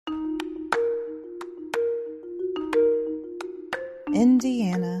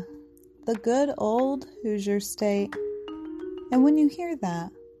Indiana, the good old Hoosier state. And when you hear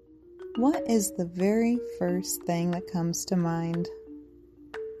that, what is the very first thing that comes to mind?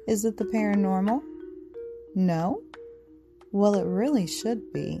 Is it the paranormal? No? Well, it really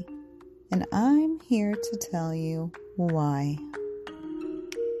should be. And I'm here to tell you why.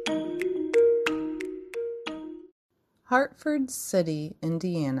 Hartford City,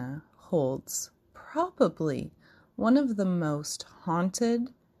 Indiana holds probably one of the most haunted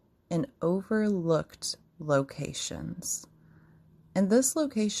and overlooked locations. And this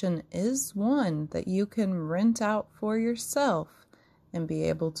location is one that you can rent out for yourself and be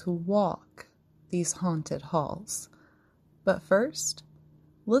able to walk these haunted halls. But first,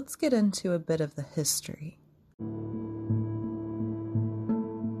 let's get into a bit of the history.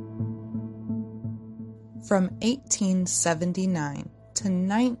 From 1879 to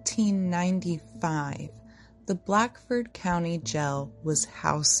 1995, the Blackford County Jail was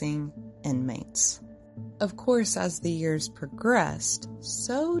housing inmates. Of course, as the years progressed,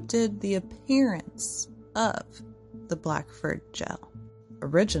 so did the appearance of the Blackford Jail.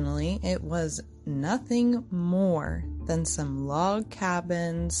 Originally, it was nothing more than some log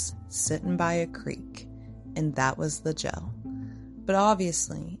cabins sitting by a creek, and that was the jail. But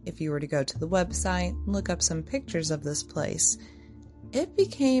obviously, if you were to go to the website and look up some pictures of this place, it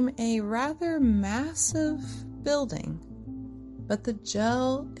became a rather massive building. But the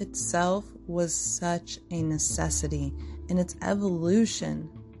jail itself was such a necessity, and its evolution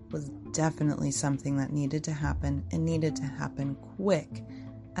was definitely something that needed to happen, and needed to happen quick,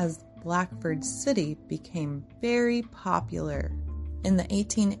 as Blackford City became very popular. In the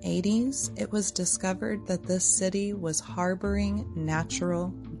 1880s, it was discovered that this city was harboring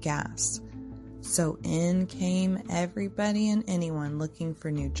natural gas. So in came everybody and anyone looking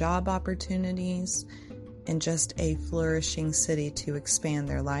for new job opportunities and just a flourishing city to expand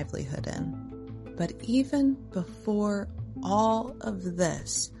their livelihood in. But even before all of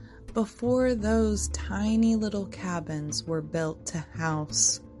this, before those tiny little cabins were built to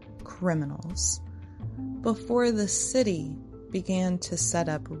house criminals, before the city began to set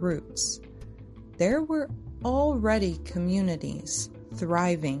up roots, there were already communities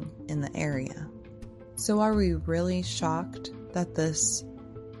thriving in the area. So are we really shocked that this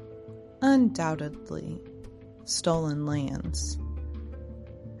undoubtedly stolen lands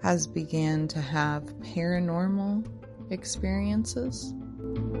has began to have paranormal experiences?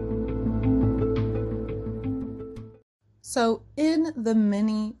 So in the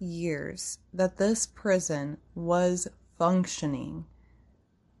many years that this prison was functioning,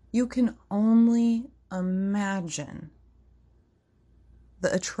 you can only imagine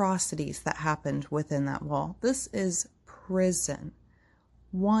the atrocities that happened within that wall. This is prison.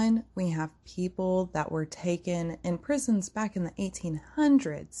 One, we have people that were taken in prisons back in the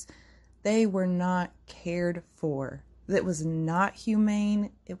 1800s. They were not cared for. It was not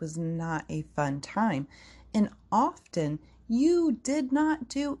humane. It was not a fun time. And often you did not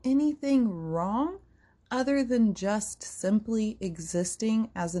do anything wrong other than just simply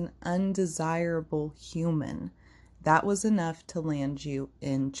existing as an undesirable human. That was enough to land you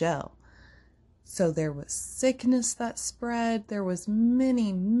in jail. So there was sickness that spread. There was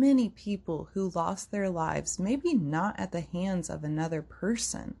many, many people who lost their lives, maybe not at the hands of another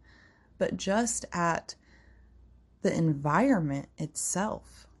person, but just at the environment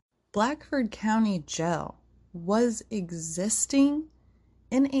itself. Blackford County Jail was existing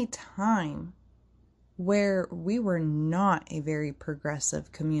in a time where we were not a very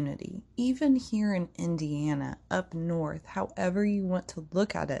progressive community. Even here in Indiana, up north, however you want to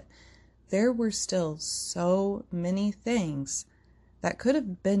look at it, there were still so many things that could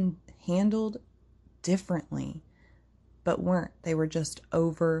have been handled differently, but weren't. They were just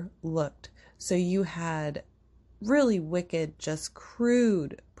overlooked. So you had really wicked, just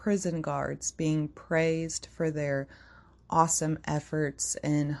crude prison guards being praised for their awesome efforts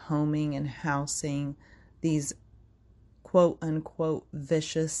in homing and housing these quote-unquote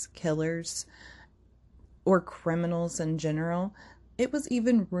vicious killers or criminals in general. It was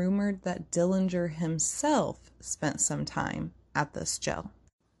even rumored that Dillinger himself spent some time at this jail.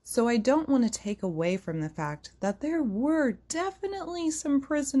 So I don't want to take away from the fact that there were definitely some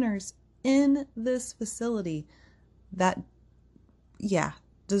prisoners in this facility that,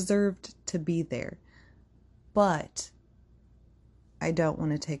 deserved to be there. But I don't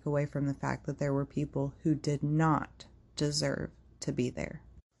want to take away from the fact that there were people who did not deserve to be there.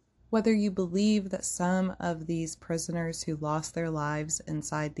 Whether you believe that some of these prisoners who lost their lives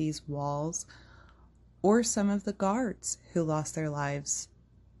inside these walls, or some of the guards who lost their lives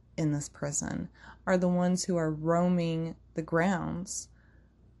in this prison are the ones who are roaming the grounds.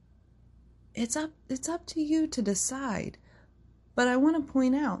 It's up to you to decide. But I want to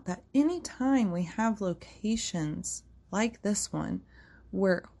point out that anytime we have locations like this one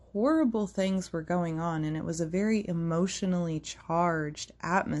where horrible things were going on and it was a very emotionally charged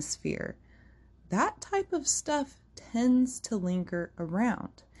atmosphere, that type of stuff tends to linger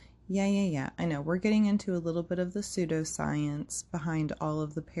around. Yeah. I know we're getting into a little bit of the pseudoscience behind all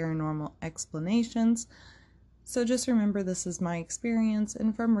of the paranormal explanations. So just remember, this is my experience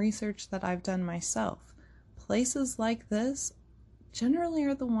and from research that I've done myself. Places like this generally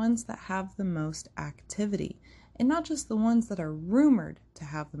are the ones that have the most activity, and not just the ones that are rumored to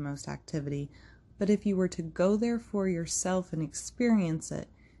have the most activity, but if you were to go there for yourself and experience it,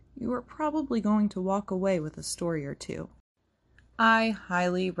 you are probably going to walk away with a story or two. I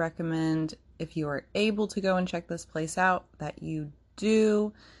highly recommend, if you are able to go and check this place out, that you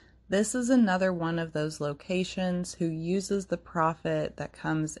do. This is another one of those locations who uses the profit that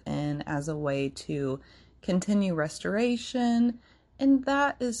comes in as a way to continue restoration. And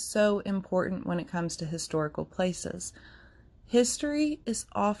that is so important when it comes to historical places. History is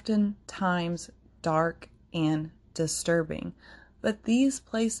oftentimes dark and disturbing, but these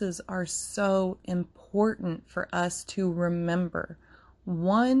places are so important for us to remember.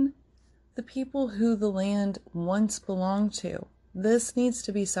 One, the people who the land once belonged to. This needs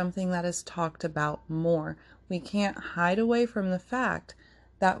to be something that is talked about more. We can't hide away from the fact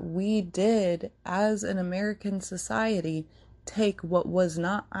that we did, as an American society, take what was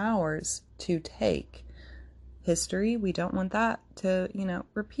not ours to take. History, we don't want that to,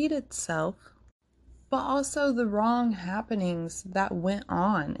 repeat itself. But also the wrong happenings that went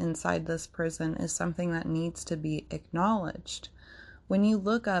on inside this prison is something that needs to be acknowledged. When you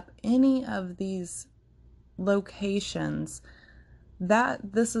look up any of these locations,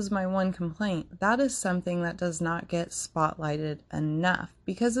 this is my one complaint. That is something that does not get spotlighted enough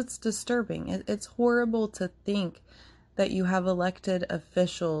because it's disturbing. It's horrible to think that you have elected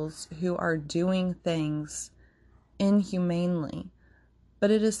officials who are doing things inhumanely. But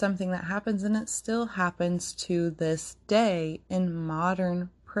it is something that happens, and it still happens to this day in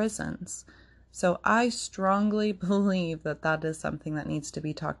modern prisons. So I strongly believe that that is something that needs to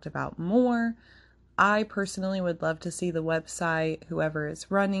be talked about more. I personally would love to see the website, whoever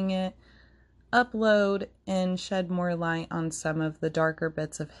is running it, upload and shed more light on some of the darker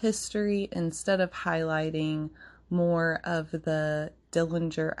bits of history instead of highlighting more of the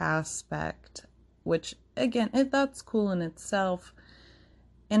Dillinger aspect, which again, that's cool in itself.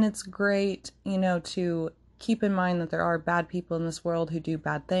 And it's great, to keep in mind that there are bad people in this world who do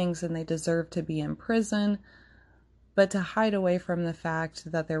bad things and they deserve to be in prison. But to hide away from the fact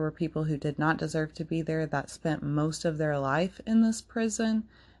that there were people who did not deserve to be there that spent most of their life in this prison,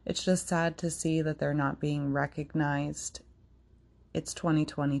 it's just sad to see that they're not being recognized. It's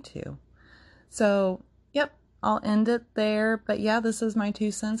 2022. So, yep, I'll end it there. But yeah, this is my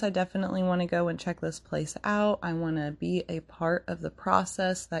 2 cents. I definitely want to go and check this place out. I want to be a part of the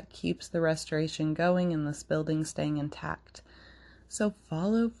process that keeps the restoration going and this building staying intact. So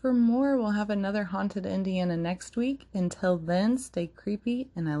follow for more. We'll have another Haunted Indiana next week. Until then, stay creepy,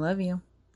 and I love you.